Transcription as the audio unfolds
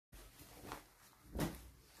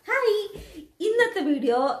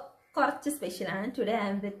video special. Today I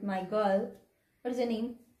am with my girl. What is your name?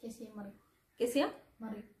 Kesia Maria. Kesia?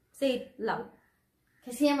 Maria. Say it loud.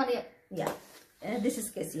 Kesia Maria. Yeah. This is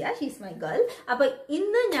Kesia. She's my girl.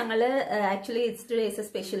 Actually, today is a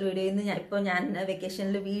special video. I'm vacation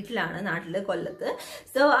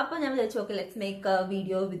so okay, let's make a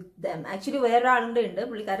video with them. Actually, where are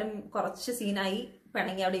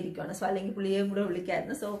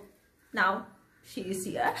so now she is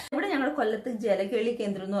here. We have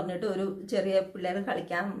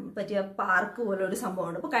a park.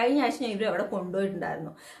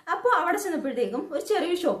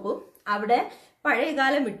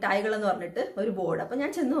 പഴയകാല മിഠായികൾ എന്ന് പറഞ്ഞിട്ട് ഒരു board. അപ്പോൾ ഞാൻ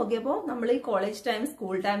ചെന്ന് നോക്കിയപ്പോൾ നമ്മൾ ഈ കോളേജ് ടൈം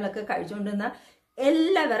സ്കൂൾ ടൈമിലൊക്കെ കഴിച്ചുകൊണ്ടിരുന്ന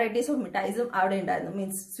എല്ലാ വെറൈറ്റീസ് ഓഫ് മിഠായിസും അവിടെ ഉണ്ടായിരുന്നു,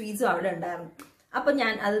 മീൻസ് സ്വീറ്റ്സും അവിടെ ഉണ്ടായിരുന്നു. അപ്പോൾ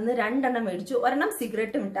ഞാൻ അതിന്ന് 2 എണ്ണം മേടിച്ചു. ഒരെണ്ണം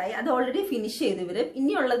സിഗരറ്റ് മിഠായി, അത് ഓൾറെഡി ഫിനിഷ് ചെയ്തു ഇവർ.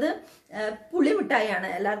 ഇനിയുള്ളത് പുളി മിഠായിയാണ്.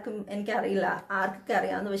 എല്ലാവർക്കും എനിക്കറിയില്ല ആർക്കൊക്കെ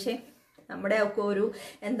അറിയാവുന്ന, പക്ഷേ നമ്മുടെ ഒക്കെ ഒരു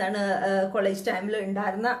എന്താണ് കോളേജ് ടൈമിൽ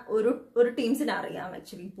ഉണ്ടായിരുന്ന ഒരു ടീംസിനെ അറിയാം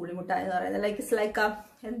ആക്ച്വലി പുളിമുട്ടായി എന്ന് പറയുന്നത്. ഇറ്റ്സ് ലൈക്ക്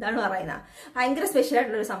എന്താണ് പറയുന്നത്, ഭയങ്കര സ്പെഷ്യൽ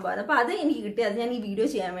ആയിട്ടുള്ളൊരു സംഭവമാണ്. അപ്പോൾ അത് എനിക്ക് കിട്ടി, അത് ഞാൻ ഈ വീഡിയോ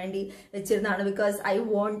ചെയ്യാൻ വേണ്ടി വെച്ചിരുന്നതാണ്. Because I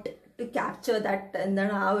want to capture that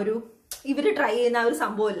എന്താണ് ആ ഒരു ഇവർ ട്രൈ ചെയ്യുന്ന ആ ഒരു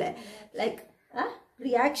സംഭവമല്ലേ, like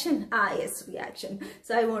reaction. Yes, reaction.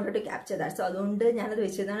 So I wanted to capture that. So അതുകൊണ്ട് ഞാനത്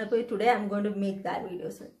വെച്ചിരുന്നതാണ്. അപ്പോൾ today I am going to make that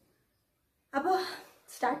videos. അപ്പോൾ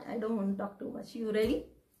start. I don't want to talk too much. You ready?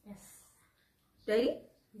 Yes. Ready?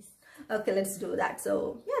 Yes. Okay, let's do that. So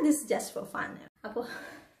yeah, this is just for fun. Appo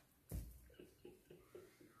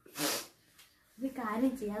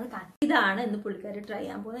ഇതാണ് ഇന്ന് പുള്ളിക്കാരി try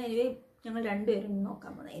ചെയ്യാൻ പോകുന്നത്. Anyway ഞങ്ങൾ രണ്ടുപേരും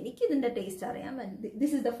നോക്കാൻ പോകുന്നത്. എനിക്ക് ഇതിന്റെ ടേസ്റ്റ് അറിയാം.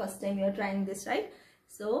 This is the first time you are trying this, right?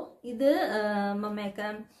 So ഇത് മമ്മയൊക്കെ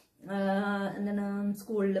എന്താണ്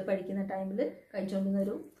സ്കൂളിൽ പഠിക്കുന്ന ടൈമിൽ കഴിച്ചുകൊണ്ടിരുന്ന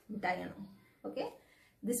ഒരു മിഠായിയാണ്. Okay,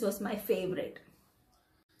 this was my favourite.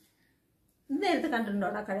 ഇത് നേരത്തെ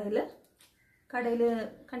കണ്ടിട്ടുണ്ടോടാ കടയിൽ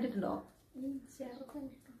കണ്ടിട്ടുണ്ടോ?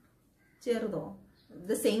 ചെറുതോ?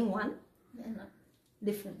 The same one,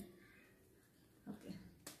 different? Okay,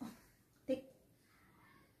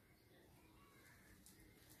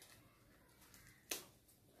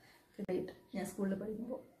 ഞാൻ സ്കൂളിൽ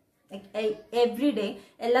പഠിക്കുമ്പോൾ എവറി ഡേ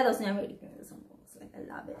എല്ലാ ദിവസവും ഞാൻ മേടിക്കുന്നത് സംഭവം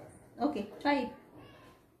എല്ലാവരും. Okay, try.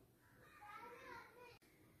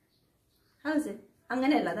 How is it?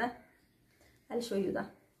 അങ്ങനെയല്ലതാ, I'll show you that.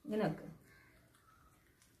 ഇങ്ങനെ വെക്ക്.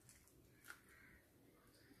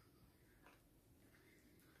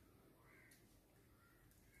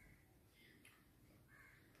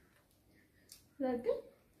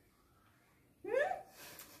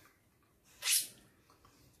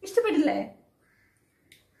 ഇഷ്ടപ്പെട്ടില്ലേ?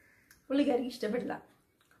 പുള്ളിക്കാരിക്ക് ഇഷ്ടപ്പെട്ടില്ല.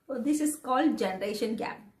 This is called generation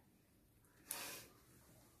gap.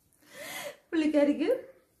 പുള്ളിക്കാരിക്ക്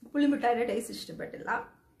പുളിമിഠായിയുടെ ടേസ്റ്റ് ഇഷ്ടപ്പെട്ടില്ല.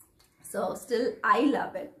 So still I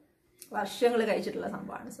love it. വർഷങ്ങൾ കഴിച്ചിട്ടുള്ള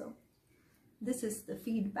സംഭവമാണ്. So this is the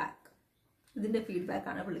feedback. ഇതിന്റെ ഫീഡ്ബാക്ക്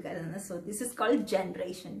ആണ് പുള്ളിക്കാരി തന്നെ. So this is called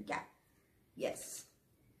generation gap. Yes,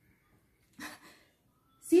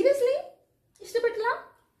 seriously ഇഷ്ടപ്പെട്ടില്ല?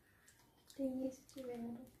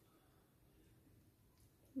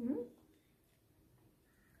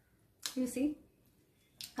 U C.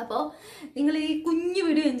 അപ്പോൾ നിങ്ങൾ ഈ കുഞ്ഞു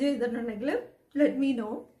വീഡിയോ എൻജോയ് ചെയ്തിട്ടുണ്ടെങ്കിൽ let me no.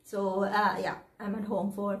 So yeah, I M at home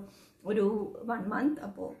for ഒരു 1 month.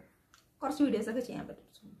 അപ്പോൾ കുറച്ച് വീഡിയോസൊക്കെ ചെയ്യാൻ പറ്റും.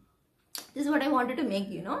 So this what I wanted to make,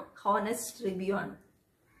 you know, honest review ആണ്.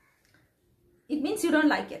 It means you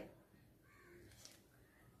don't like it.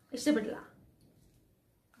 ഇഷ്ടപ്പെട്ടില്ല?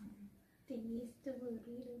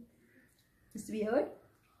 It's weird.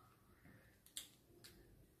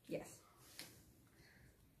 Yes.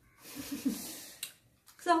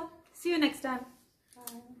 So see you next time.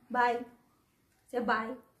 Bye. Say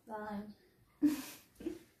bye. Bye.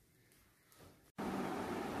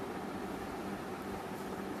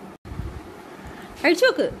 കഴിച്ചു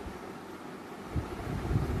നോക്ക്.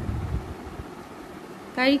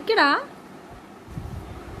 കഴിക്കടാ.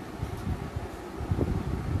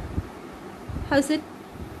 House it?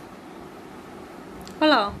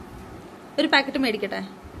 കൊള്ളോ? ഒരു packet മേടിക്കട്ടെ?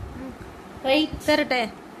 തരട്ടെ?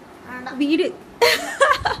 വീട്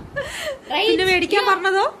പിന്നെ മേടിക്കാൻ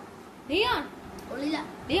പറഞ്ഞതോ?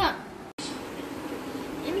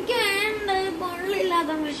 എനിക്ക്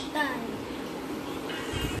പൊള്ളില്ലാത്ത മിഠായി.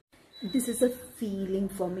 This is a feeling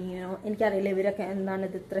for me, you know. എനിക്കറിയില്ല ഇവരൊക്കെ എന്താണ്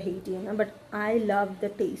ഇത് ഇത്ര ഹേറ്റ് ചെയ്യുന്നത്, but I love the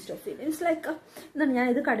taste of it. It's like എന്താണ്, ഞാൻ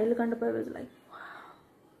ഇത് കടയിൽ കണ്ടപ്പോൾ like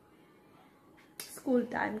school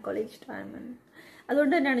time, college time.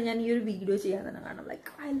 അതുകൊണ്ട് തന്നെയാണ് ഞാൻ ഈ ഒരു വീഡിയോ ചെയ്യാൻ തന്നെ കാണാം. Like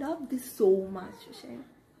I love this so much. പക്ഷേ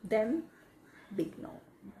ദെൻ ബിഗ് നോ.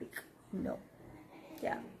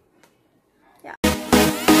 Yeah.